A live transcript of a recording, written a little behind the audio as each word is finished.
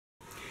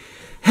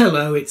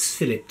Hello, it's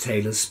Phillip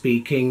Taylor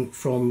speaking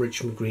from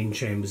Richmond Green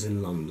Chambers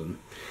in London.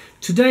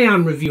 Today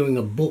I'm reviewing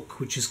a book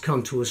which has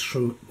come to us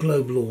from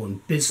Global Law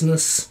and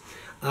Business.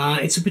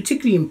 It's a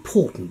particularly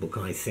important book,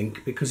 I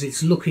think, because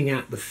it's looking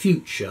at the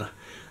future,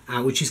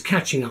 which is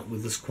catching up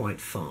with us quite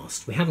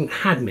fast. We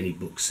haven't had many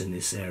books in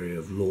this area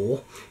of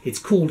law. It's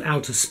called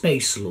Outer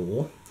Space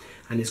Law,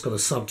 and it's got a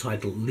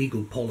subtitle,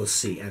 Legal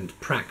Policy and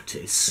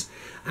Practice.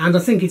 And I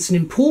think it's an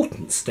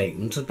important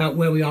statement about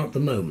where we are at the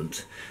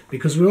moment,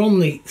 because we're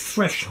on the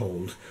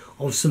threshold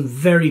of some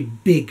very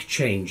big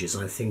changes,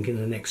 I think, in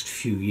the next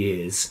few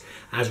years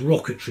as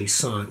rocketry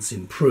science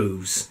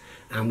improves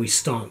and we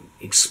start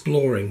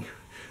exploring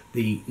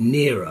the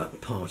nearer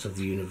part of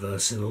the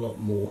universe in a lot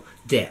more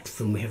depth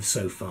than we have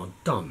so far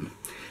done.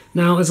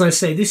 Now, as I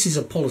say, this is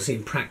a policy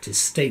and practice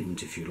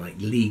statement, if you like,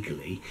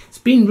 legally. It's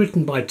been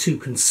written by two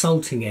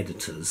consulting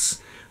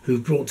editors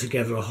who've brought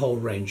together a whole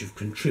range of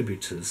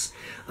contributors.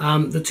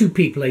 The two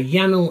people are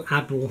Yanal,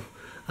 Abul,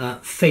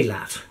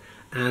 Failat,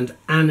 and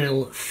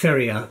Anel,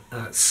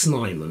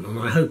 Ferreira-Snyman, and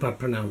I hope I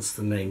pronounced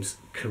the names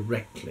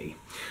correctly.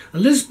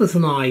 Elizabeth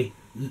and I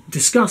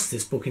discussed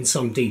this book in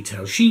some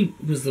detail. She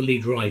was the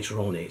lead writer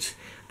on it,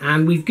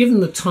 and we've given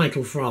the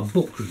title for our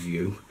book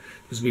review,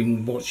 because we've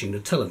been watching the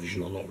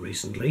television a lot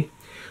recently,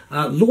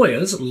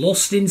 Lawyers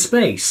Lost in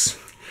Space.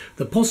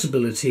 The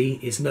possibility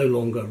is no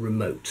longer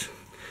remote.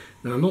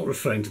 Now, I'm not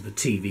referring to the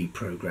TV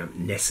programme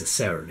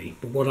necessarily,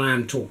 but what I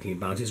am talking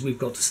about is we've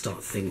got to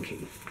start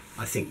thinking,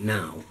 I think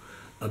now,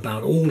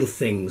 about all the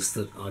things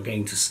that are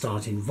going to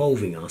start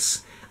involving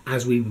us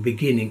as we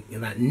begin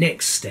that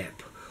next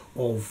step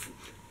of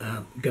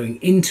going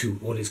into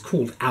what is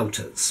called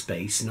outer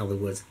space, in other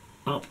words,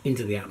 up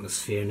into the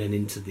atmosphere and then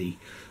into the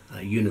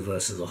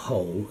universe as a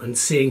whole, and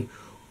seeing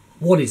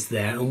what is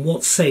there and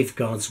what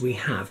safeguards we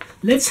have.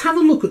 Let's have a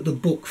look at the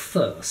book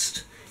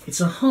first.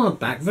 It's a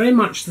hardback, very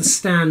much the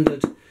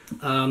standard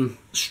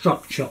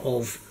structure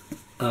of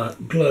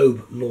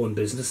Globe Law and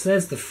Business.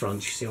 There's the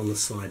front, you see on the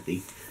side the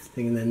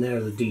thing, and then there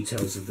are the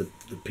details of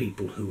the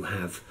people who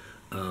have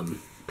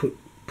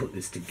put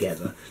this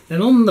together.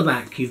 Then on the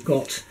back you've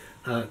got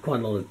quite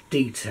a lot of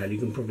detail. You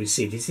can probably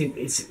see it.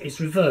 It's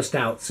reversed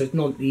out, so it's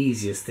not the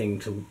easiest thing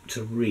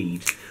to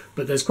read,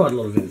 but there's quite a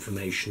lot of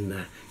information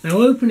there. Now,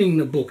 opening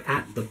the book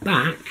at the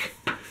back,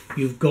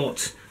 you've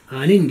got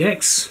an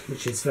index,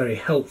 which is very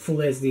helpful.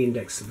 There's the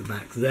index at the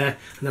back there,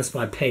 and that's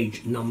by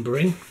page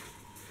numbering.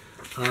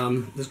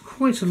 There's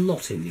quite a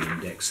lot in the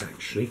index,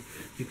 actually.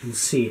 You can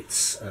see it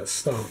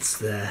starts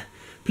there.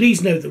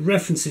 Please note that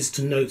references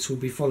to notes will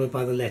be followed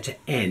by the letter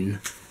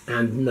N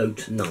and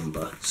note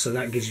number, so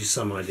that gives you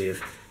some idea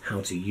of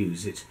how to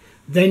use it.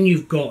 Then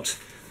you've got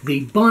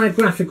the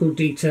biographical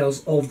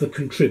details of the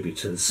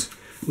contributors,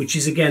 which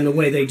is again the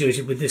way they do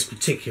it with this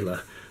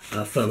particular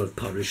firm of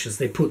publishers.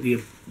 They put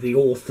the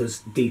author's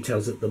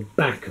details at the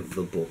back of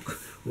the book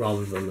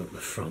rather than at the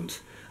front.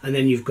 And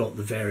then you've got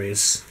the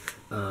various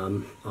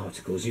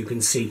articles. You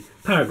can see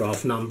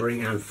paragraph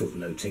numbering and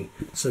footnoting,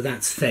 so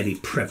that's fairly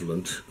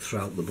prevalent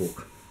throughout the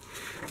book.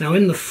 Now,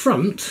 in the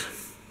front,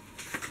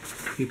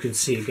 you can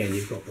see again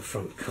you've got the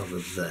front cover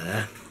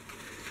there,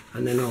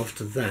 and then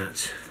after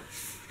that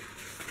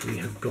we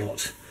have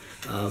got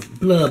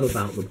blurb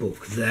about the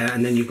book there,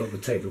 and then you've got the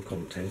table of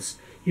contents.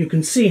 You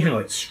can see how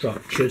it's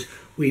structured.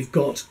 We've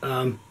got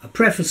a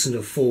preface and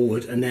a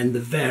foreword, and then the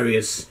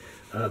various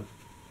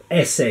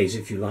essays,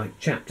 if you like,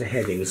 chapter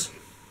headings,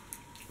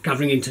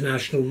 covering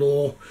international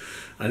law,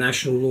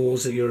 national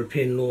laws,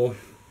 European law,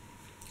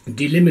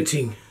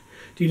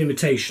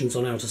 delimitations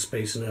on outer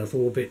space and Earth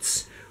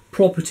orbits,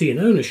 property and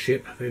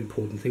ownership, a very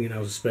important thing in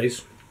outer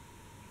space,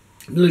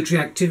 military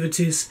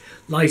activities,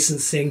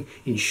 licensing,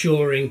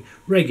 insuring,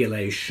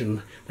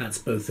 regulation, that's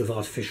both of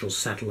artificial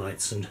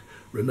satellites and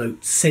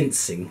remote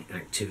sensing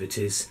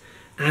activities,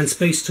 and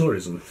space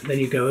tourism. Then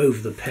you go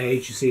over the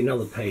page, you see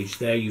another page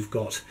there, you've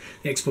got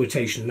the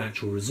exploitation of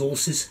natural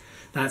resources.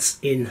 That's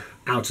in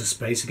outer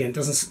space. Again,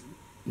 does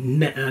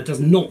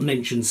not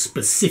mention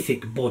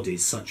specific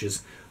bodies such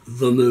as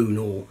the moon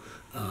or,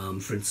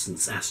 for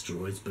instance,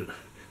 asteroids, but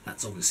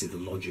that's obviously the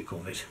logic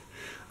of it.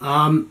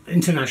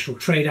 International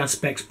trade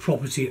aspects,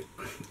 property,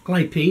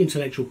 IP,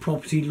 intellectual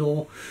property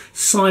law,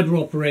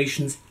 cyber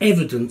operations,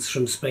 evidence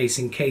from space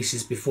in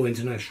cases before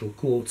international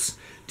courts,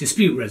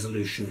 dispute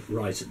resolution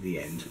right at the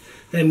end.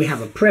 Then we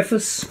have a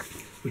preface,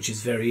 which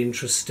is very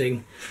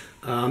interesting.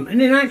 And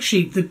then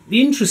actually the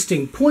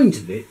interesting point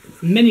of it,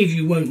 many of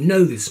you won't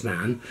know this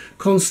man,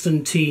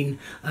 Konstantin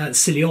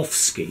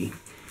Tsiolkovsky.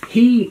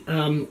 He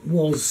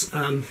was...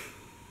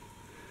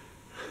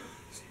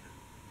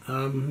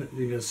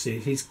 let's see,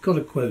 he's got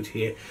a quote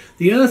here.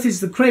 "The Earth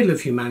is the cradle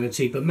of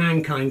humanity, but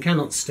mankind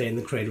cannot stay in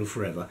the cradle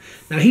forever."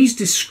 Now, he's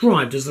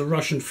described as the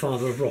Russian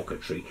father of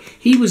rocketry.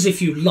 He was,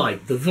 if you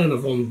like, the Werner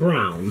von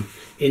Braun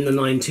in the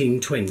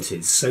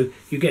 1920s. So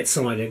you get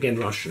some idea, again,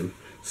 Russian.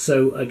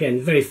 So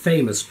again, very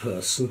famous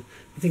person.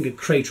 I think a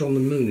crater on the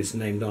moon is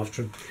named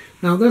after him.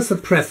 Now, that's the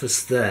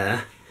preface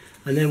there.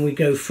 And then we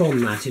go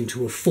from that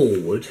into a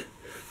foreword.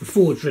 The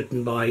foreword's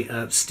written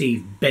by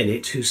Steve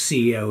Bennett, who's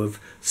CEO of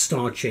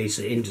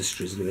Starchaser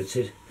Industries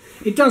Limited.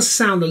 It does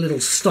sound a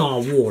little Star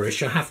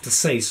Warish, I have to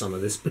say some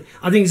of this, but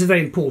I think it's a very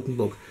important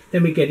book.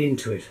 Then we get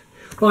into it.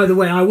 By the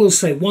way, I will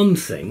say one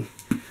thing,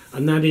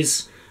 and that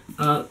is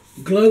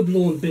Globe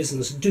Law and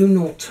Business do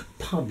not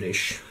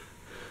publish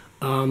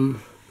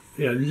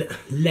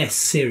less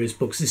serious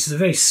books. This is a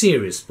very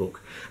serious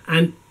book,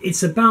 and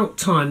it's about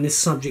time this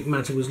subject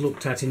matter was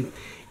looked at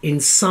in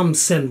some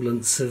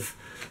semblance of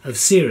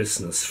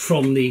seriousness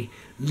from the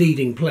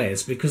leading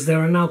players, because there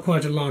are now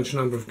quite a large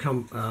number of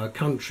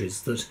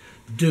countries that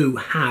do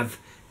have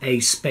a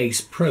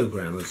space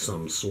program of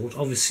some sort.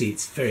 Obviously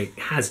it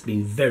has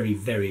been very,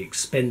 very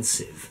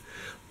expensive,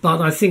 but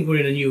I think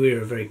we're in a new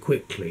era very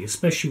quickly,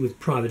 especially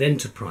with private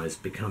enterprise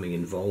becoming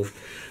involved,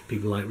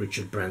 people like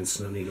Richard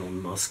Branson and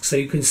Elon Musk. So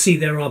you can see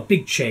there are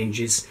big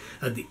changes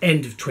at the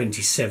end of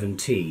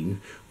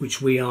 2017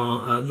 which we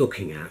are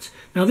looking at.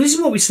 Now this is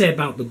what we say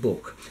about the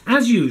book.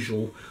 As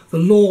usual, the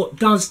law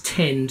does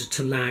tend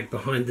to lag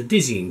behind the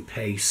dizzying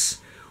pace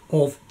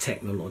of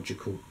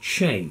technological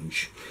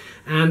change.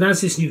 And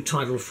as this new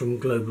title from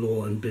Globe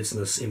Law and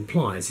Business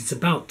implies, it's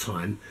about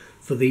time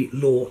for the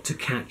law to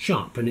catch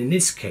up. And in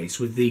this case,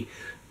 with the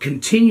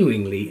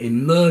continuingly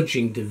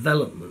emerging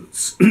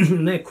developments,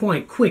 and they're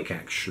quite quick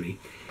actually,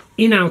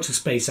 in outer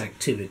space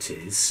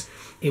activities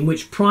in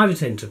which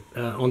private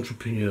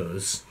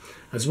entrepreneurs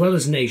as well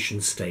as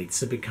nation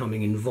states are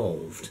becoming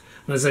involved.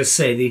 And as I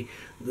say,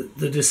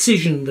 the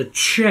decision, the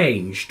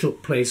change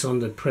took place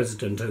under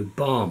President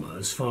Obama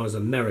as far as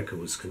America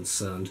was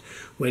concerned,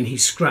 when he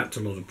scrapped a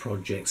lot of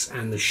projects,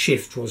 and the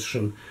shift was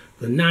from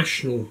the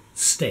national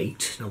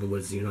state, in other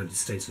words the United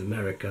States of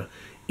America,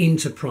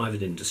 into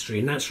private industry.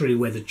 And that's really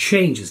where the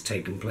change has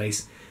taken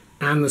place,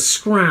 and the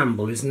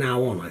scramble is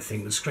now on. I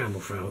think the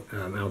scramble for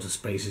outer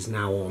space is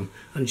now on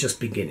and just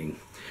beginning.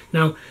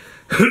 Now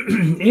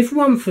if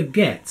one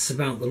forgets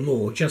about the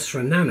law just for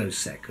a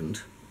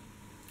nanosecond,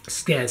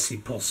 scarcely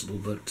possible,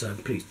 but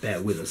please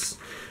bear with us,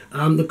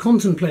 the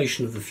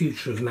contemplation of the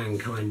future of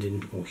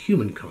mankind or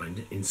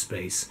humankind in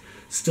space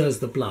stirs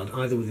the blood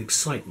either with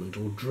excitement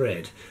or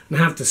dread. And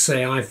I have to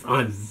say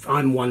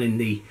I'm one in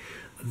the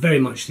very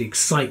much the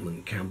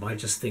excitement camp. I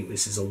just think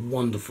this is a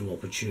wonderful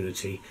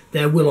opportunity.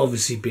 There will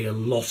obviously be a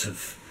lot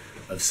of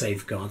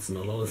safeguards and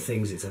a lot of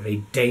things. It's a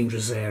very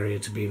dangerous area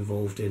to be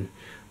involved in,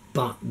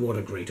 but what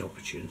a great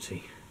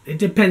opportunity. It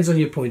depends on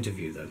your point of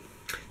view though.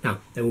 Now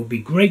there will be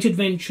great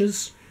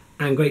adventures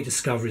and great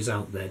discoveries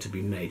out there to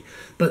be made,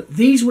 but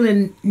these will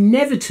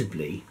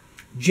inevitably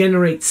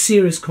generate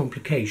serious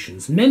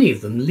complications, many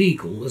of them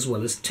legal as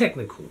well as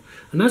technical.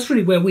 And that's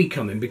really where we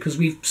come in, because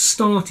we've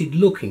started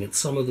looking at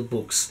some of the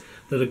books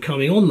that are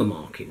coming on the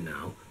market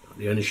now, like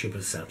the ownership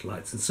of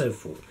satellites and so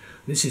forth.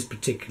 This is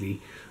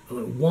particularly a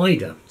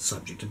wider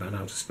subject about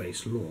outer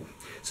space law.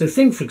 So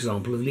think, for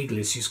example, of legal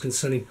issues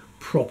concerning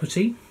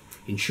property,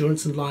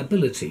 insurance and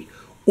liability,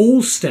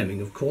 all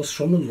stemming, of course,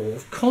 from the law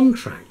of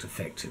contract,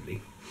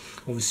 effectively.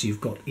 Obviously, you've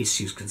got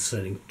issues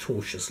concerning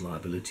tortious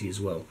liability as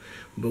well,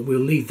 but we'll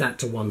leave that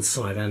to one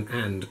side,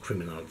 and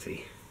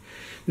criminality.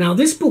 Now,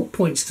 this book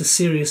points to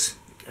serious,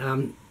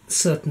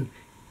 certain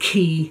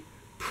key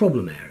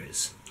problem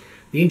areas.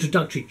 The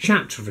introductory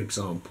chapter, for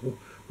example,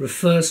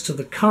 refers to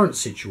the current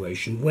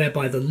situation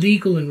whereby the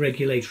legal and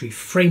regulatory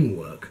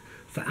framework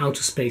for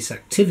outer space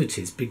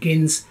activities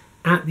begins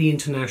at the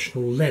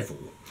international level,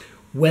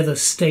 whether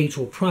state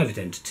or private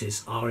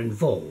entities are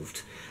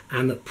involved,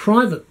 and that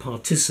private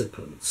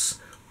participants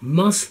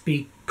must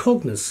be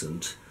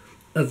cognizant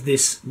of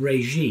this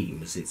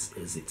regime, as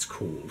it's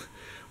called,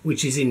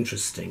 which is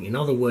interesting. In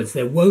other words,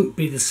 there won't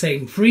be the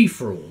same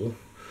free-for-all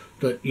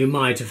that you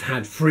might have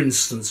had, for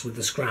instance, with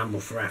the scramble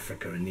for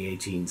Africa in the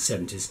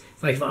 1870s.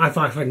 If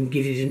I can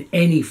give it in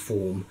any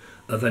form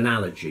of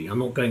analogy, I'm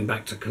not going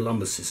back to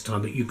Columbus's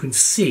time, but you can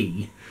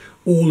see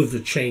all of the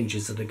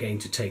changes that are going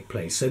to take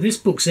place. So this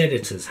book's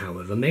editors,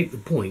 however, make the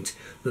point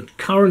that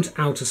current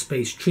outer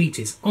space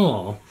treaties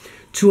are,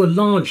 to a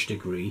large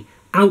degree,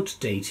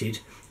 outdated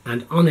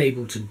and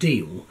unable to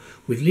deal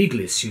with legal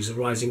issues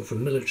arising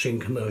from military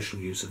and commercial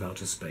use of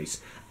outer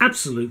space.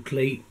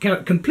 Absolutely,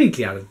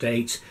 completely out of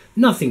date,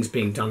 nothing's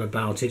being done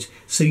about it,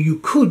 so you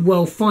could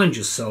well find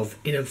yourself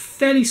in a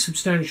fairly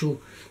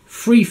substantial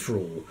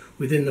free-for-all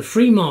within the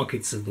free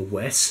markets of the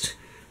West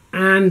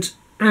and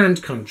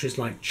countries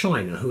like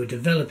China, who are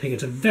developing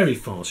at a very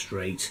fast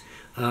rate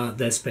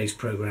their space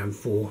program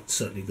for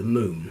certainly the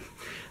moon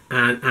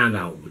and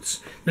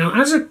outwards. Now,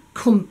 as a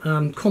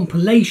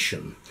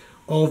compilation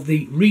of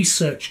the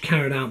research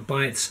carried out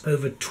by its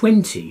over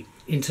 20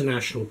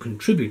 international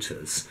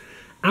contributors,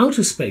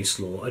 outer space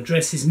law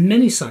addresses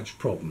many such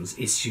problems,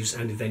 issues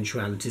and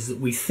eventualities that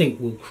we think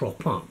will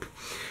crop up.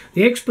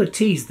 The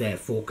expertise,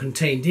 therefore,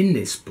 contained in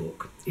this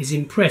book is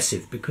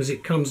impressive because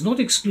it comes not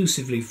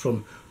exclusively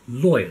from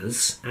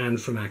lawyers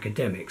and from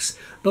academics,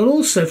 but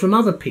also from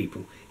other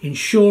people,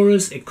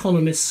 insurers,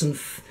 economists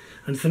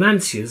and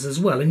financiers as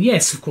well. And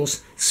yes, of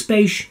course,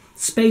 space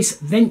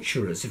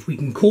venturers, if we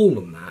can call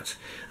them that.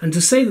 And to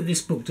say that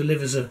this book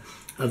delivers a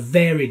a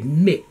varied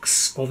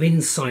mix of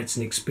insights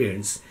and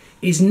experience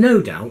is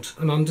no doubt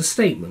an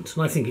understatement,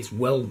 and I think it's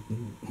well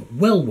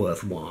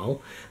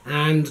worthwhile,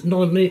 and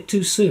not a minute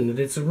too soon that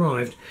it's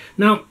arrived.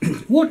 Now,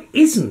 what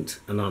isn't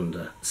an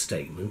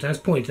understatement, as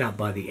pointed out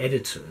by the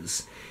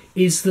editors,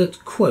 is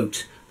that,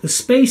 quote, the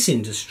space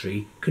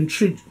industry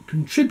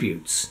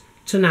contributes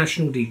to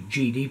national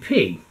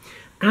GDP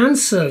and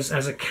serves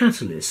as a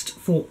catalyst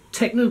for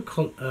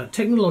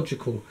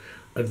technological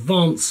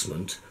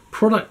advancement,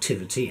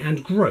 productivity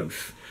and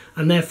growth,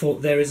 and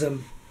therefore there is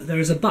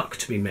a buck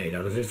to be made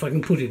out of it, if I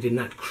can put it in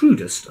that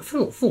crudest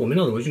form. In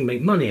other words, you can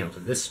make money out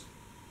of this.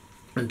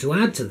 And to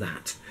add to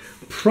that,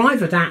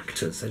 private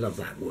actors, I love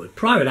that word,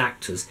 private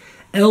actors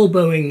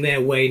elbowing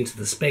their way into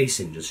the space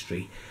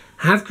industry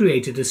have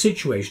created a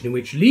situation in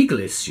which legal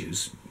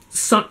issues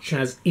such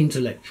as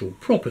intellectual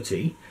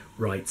property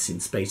rights in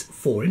space,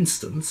 for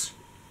instance,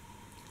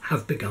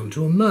 have begun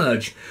to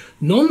emerge.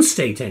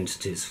 Non-state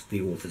entities,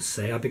 the authors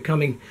say, are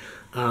becoming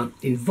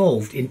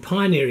involved in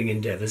pioneering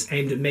endeavours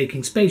aimed at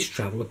making space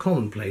travel a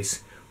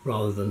commonplace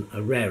rather than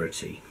a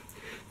rarity.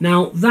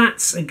 Now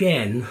that's,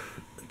 again,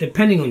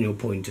 depending on your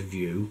point of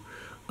view,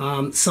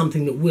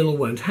 something that will or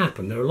won't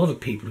happen. There are a lot of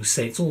people who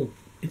say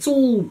it's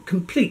all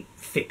complete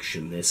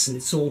fiction, this, and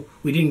it's all,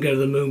 we didn't go to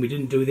the moon, we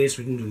didn't do this,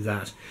 we didn't do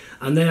that.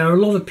 And there are a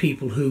lot of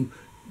people who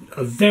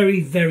are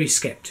very, very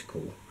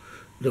sceptical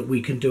that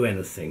we can do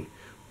anything.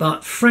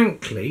 But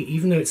frankly,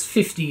 even though it's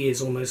 50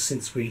 years almost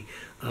since we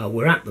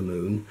were at the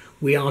moon,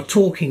 we are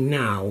talking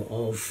now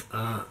of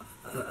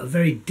a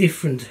very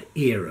different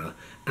era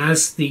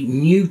as the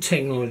new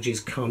technologies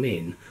come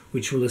in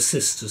which will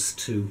assist us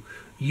to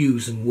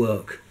use and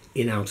work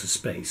in outer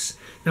space.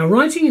 Now,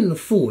 writing in the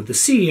foreword, the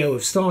CEO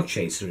of Star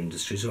Chaser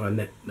Industries, who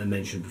I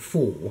mentioned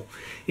before,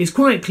 is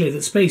quite clear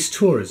that space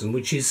tourism,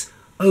 which is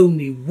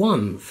only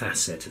one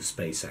facet of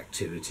space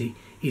activity,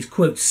 is,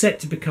 quote, set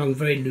to become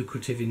very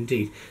lucrative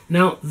indeed.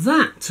 Now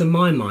that, to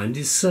my mind,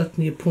 is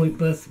certainly a point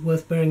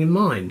worth bearing in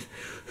mind.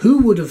 Who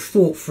would have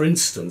thought, for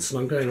instance, and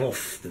I'm going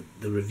off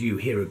the review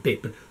here a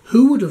bit, but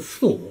who would have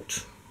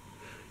thought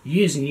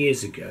years and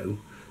years ago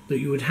that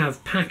you would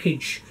have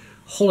package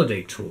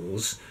holiday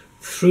tours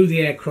through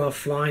the aircraft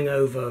flying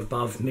over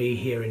above me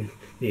here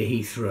near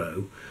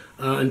Heathrow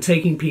and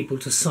taking people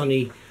to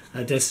sunny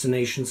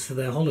destinations for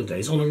their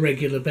holidays on a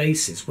regular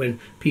basis, when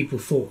people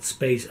thought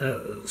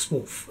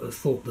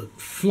thought that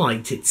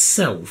flight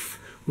itself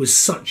was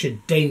such a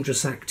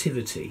dangerous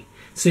activity.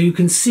 So you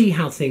can see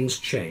how things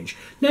change.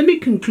 Let me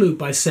conclude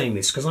by saying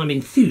this, because I'm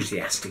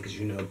enthusiastic, as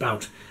you know,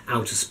 about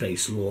outer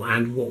space law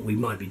and what we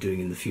might be doing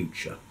in the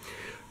future.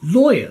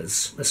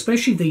 Lawyers,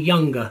 especially the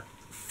younger,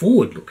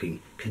 forward-looking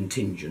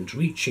contingent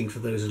reaching for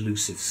those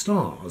elusive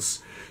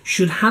stars,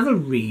 should have a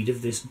read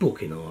of this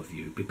book, in our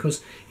view,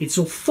 because it's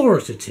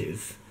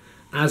authoritative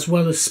as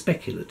well as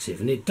speculative,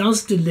 and it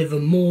does deliver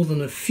more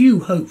than a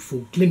few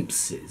hopeful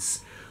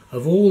glimpses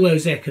of all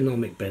those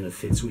economic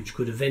benefits which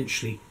could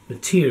eventually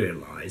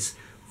materialise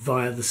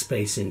via the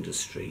space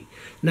industry.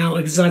 Now,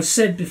 as I've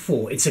said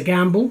before, it's a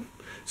gamble.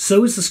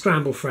 So is the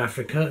scramble for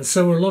Africa, and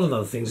so are a lot of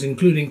other things,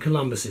 including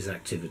Columbus's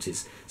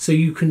activities. So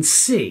you can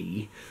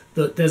see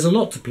that there's a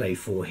lot to play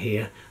for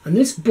here, and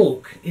this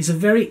book is a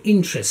very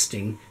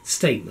interesting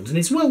statement, and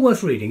it's well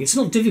worth reading. It's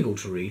not difficult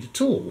to read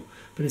at all,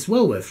 but it's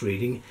well worth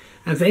reading,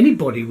 and for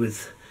anybody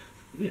with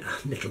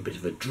a little bit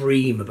of a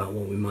dream about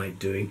what we might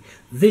be doing,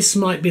 this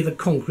might be the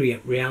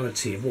concrete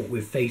reality of what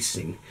we're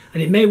facing,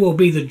 and it may well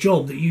be the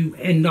job that you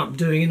end up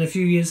doing in a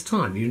few years'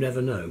 time. You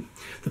never know.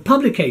 The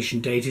publication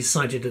date is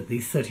cited at the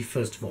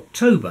 31st of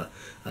October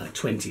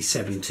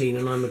 2017,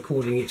 and I'm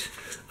recording it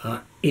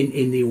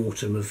in the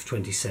autumn of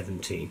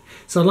 2017.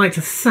 So I'd like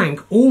to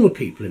thank all the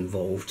people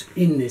involved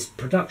in this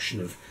production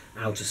of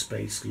Outer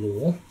Space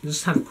Law.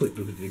 Just have a quick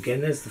look at it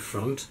again. There's the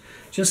front,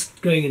 just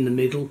going in the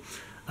middle.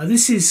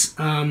 This is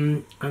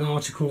an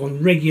article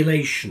on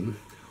regulation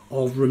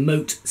of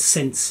remote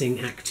sensing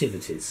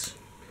activities.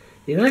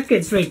 You know, that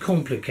gets very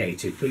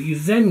complicated, but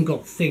you've then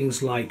got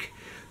things like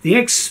the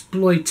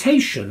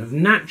exploitation of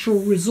natural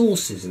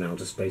resources in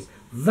outer space.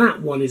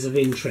 That one is of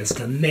interest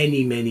to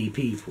many, many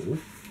people,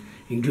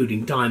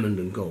 including diamond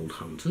and gold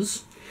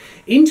hunters.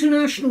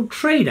 International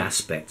trade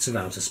aspects of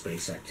outer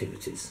space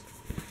activities.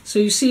 So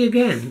you see,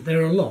 again,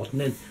 there are a lot. And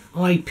then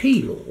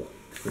IP law,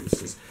 for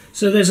instance.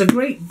 So there's a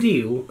great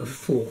deal of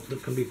thought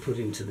that can be put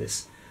into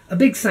this. A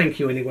big thank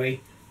you, anyway,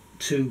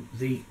 to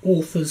the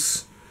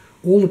authors,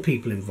 all the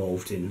people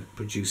involved in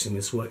producing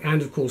this work,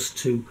 and of course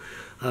to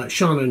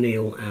Sean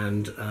O'Neill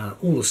and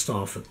all the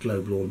staff at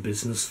Globe Law and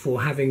Business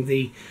for having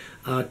the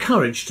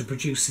courage to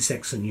produce this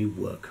excellent new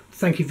work.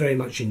 Thank you very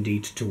much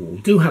indeed to all.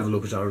 Do have a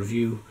look at our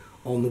review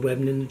on the web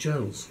and in the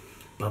journals.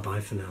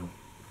 Bye-bye for now.